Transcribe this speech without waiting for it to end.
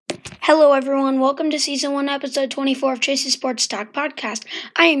Hello, everyone. Welcome to Season 1, Episode 24 of Chase's Sports Talk Podcast.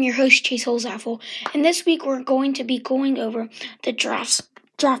 I am your host, Chase Holzaffel, and this week we're going to be going over the draft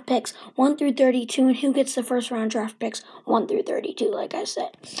picks 1 through 32 and who gets the first round draft picks 1 through 32, like I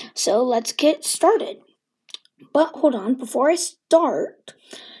said. So let's get started. But hold on, before I start,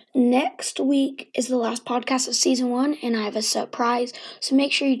 next week is the last podcast of Season 1, and I have a surprise, so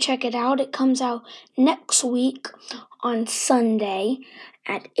make sure you check it out. It comes out next week on Sunday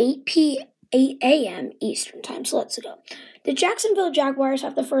at 8 a.m. Eastern Time, so let's go. The Jacksonville Jaguars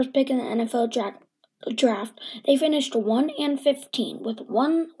have the first pick in the NFL draft. They finished 1-15 with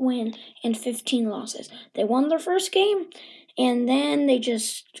 1 win and 15 losses. They won their first game, and then they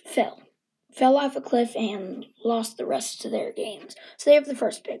just fell off a cliff and lost the rest of their games. So they have the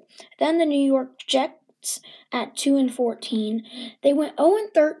first pick. Then the New York Jets at 2-14. They went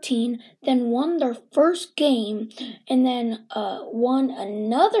 0-13, then won their first game, and then won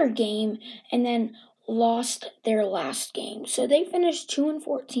another game, and then lost their last game. So they finished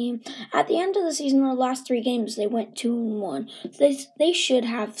 2-14. At the end of the season, their last 3 games, they went 2-1. So they should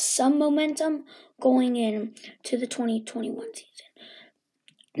have some momentum going in to the 2021 season.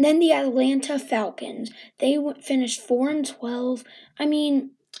 Then the Atlanta Falcons, they finished 4-12. I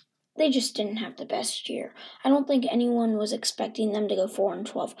mean, they just didn't have the best year. I don't think anyone was expecting them to go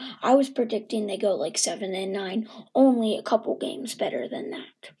 4-12. I was predicting they go like 7-9, only a couple games better than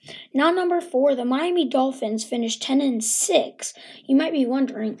that. Now number 4, the Miami Dolphins finished 10-6. You might be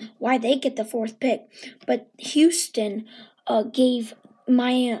wondering why they get the 4th pick, but Houston gave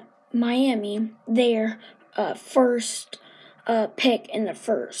Miami their first pick in the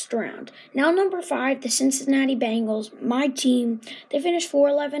first round. Now number 5, the Cincinnati Bengals, my team, they finished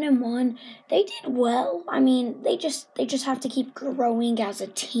 4-11-1. They did well. I mean, they just have to keep growing as a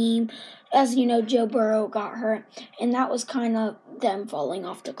team. As you know, Joe Burrow got hurt, and that was kind of them falling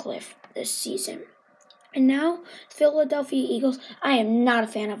off the cliff this season. And now, Philadelphia Eagles. I am not a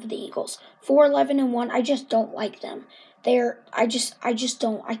fan of the Eagles. 4-11-1. I just don't like them. I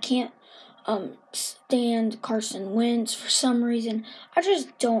can't stand Carson Wentz for some reason. I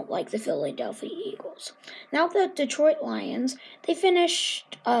just don't like the Philadelphia Eagles. Now the Detroit Lions, they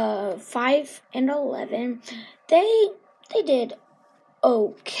finished 5-11. They did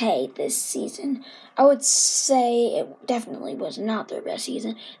okay this season. I would say it definitely was not their best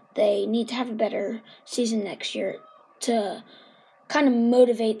season. They need to have a better season next year to kind of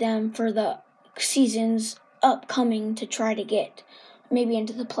motivate them for the seasons upcoming to try to get maybe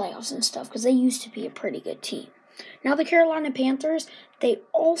into the playoffs and stuff, because they used to be a pretty good team. Now the Carolina Panthers, they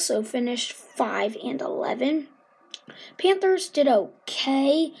also finished 5-11. Panthers did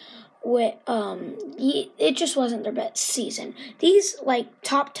okay with it just wasn't their best season. These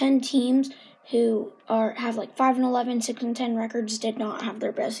top 10 teams who have 5-11, 6-10 records did not have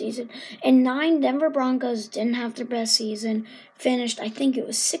their best season. And 9 Denver Broncos didn't have their best season. Finished, I think it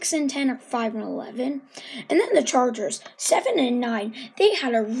was 6-10 or 5-11. And then the Chargers, 7-9. They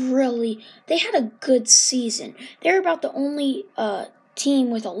had a good season. They're about the only team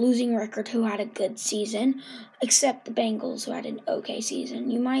with a losing record who had a good season, except the Bengals, who had an okay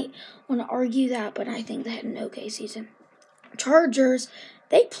season. You might want to argue that, but I think they had an okay season. Chargers,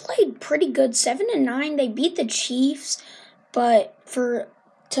 they played pretty good, 7-9. They beat the Chiefs, but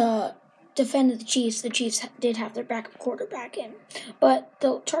to defend the Chiefs did have their backup quarterback in. But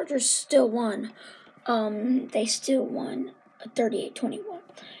the Chargers still won. They still won 38-21.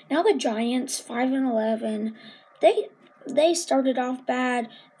 Now the Giants, 5-11. They started off bad,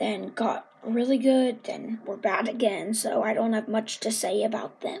 then got really good, then were bad again, so I don't have much to say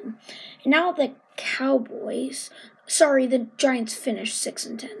about them. And now the Cowboys, the Giants finished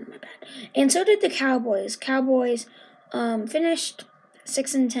 6-10, my bad. And so did the Cowboys. Cowboys finished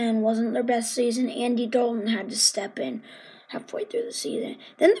 6-10, wasn't their best season. Andy Dalton had to step in halfway through the season.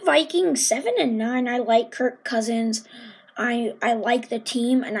 Then the Vikings, 7-9. I like Kirk Cousins. I like the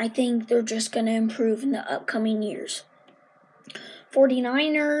team, and I think they're just going to improve in the upcoming years.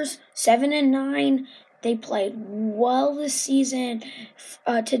 49ers, 7-9. They played well this season.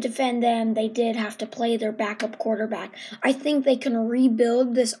 To defend them, they did have to play their backup quarterback. I think they can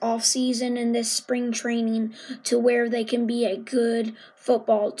rebuild this offseason and this spring training to where they can be a good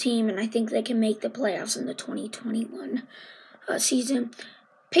football team, and I think they can make the playoffs in the 2021 season.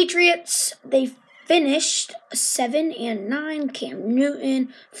 Patriots, they finished 7-9. Cam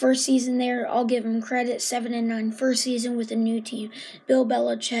Newton, first season there. I'll give him credit. 7-9, first season with a new team. Bill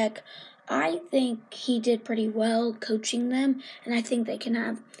Belichick, I think he did pretty well coaching them, and I think they can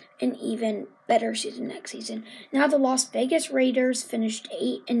have an even better season next season. Now the Las Vegas Raiders finished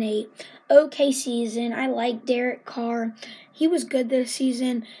 8-8. Okay season. I like Derek Carr. He was good this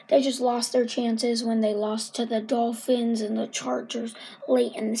season. They just lost their chances when they lost to the Dolphins and the Chargers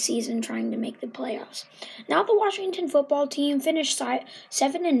late in the season trying to make the playoffs. Now the Washington football team finished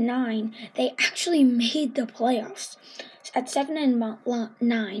 7-9. They actually made the playoffs at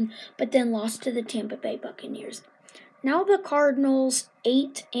 7-9, but then lost to the Tampa Bay Buccaneers. Now the Cardinals,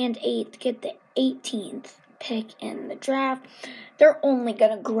 8-8, get the 18th pick in the draft. They're only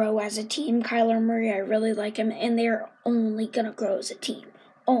going to grow as a team. Kyler Murray, I really like him, and they're only going to grow as a team.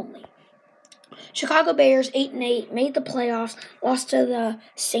 Only. Chicago Bears, 8-8, made the playoffs, lost to the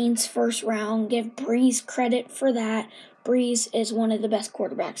Saints first round. Give Breeze credit for that. Breeze is one of the best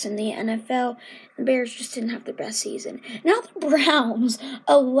quarterbacks in the NFL. The Bears just didn't have the best season. Now the Browns,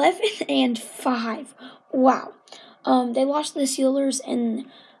 11-5. Wow. They lost to the Steelers,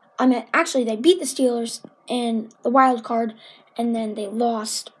 they beat the Steelers in the wild card, and then they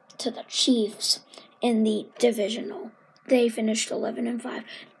lost to the Chiefs in the divisional. They finished 11-5.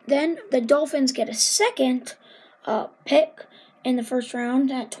 Then the Dolphins get a second pick in the first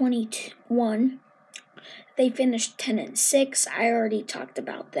round at 21. They finished 10-6. I already talked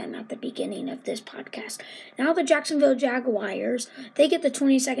about them at the beginning of this podcast. Now the Jacksonville Jaguars, they get the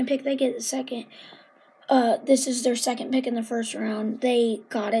 22nd pick. They get the second. This is their second pick in the first round. They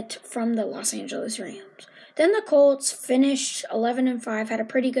got it from the Los Angeles Rams. Then the Colts finished 11-5, had a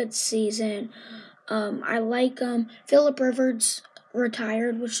pretty good season. I like them. Phillip Rivers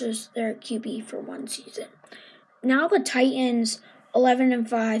retired, which is their QB for one season. Now the Titans,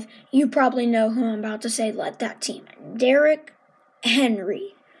 11-5. You probably know who I'm about to say led that team. Derrick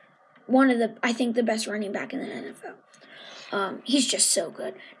Henry, I think the best running back in the NFL. He's just so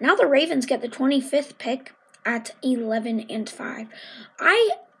good. Now the Ravens get the 25th pick at 11-5. I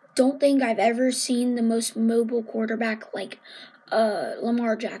don't think I've ever seen the most mobile quarterback like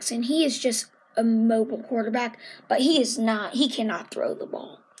Lamar Jackson. He is just a mobile quarterback, but he cannot throw the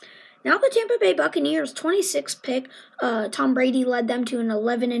ball. Now the Tampa Bay Buccaneers, 26th pick. Tom Brady led them to an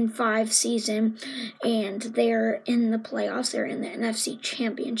 11-5 season, and they're in the playoffs. They're in the NFC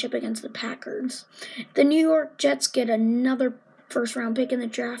Championship against the Packers. The New York Jets get another first-round pick in the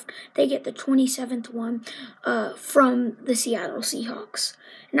draft. They get the 27th one from the Seattle Seahawks.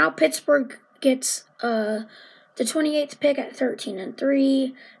 Now Pittsburgh gets the 28th pick at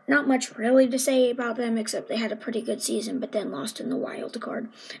 13-3. Not much really to say about them except they had a pretty good season, but then lost in the wild card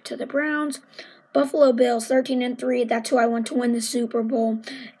to the Browns. Buffalo Bills, 13-3. That's who I want to win the Super Bowl,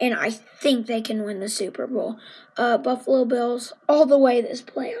 and I think they can win the Super Bowl. Buffalo Bills, all the way this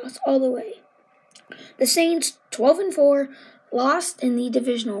playoffs, all the way. The Saints, 12-4, lost in the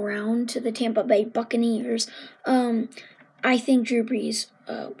divisional round to the Tampa Bay Buccaneers. I think Drew Brees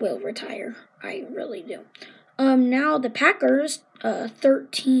will retire. I really do. Now the Packers,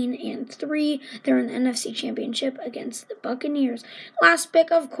 13-3. They're in the NFC Championship against the Buccaneers. Last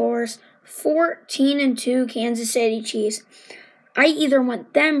pick, of course, 14-2 Kansas City Chiefs. I either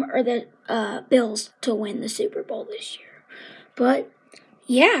want them or the Bills to win the Super Bowl this year. But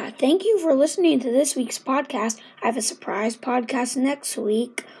yeah, thank you for listening to this week's podcast. I have a surprise podcast next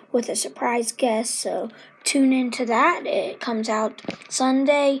week with a surprise guest, so tune into that. It comes out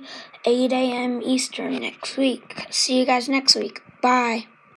Sunday, 8 a.m. Eastern next week. See you guys next week. Bye.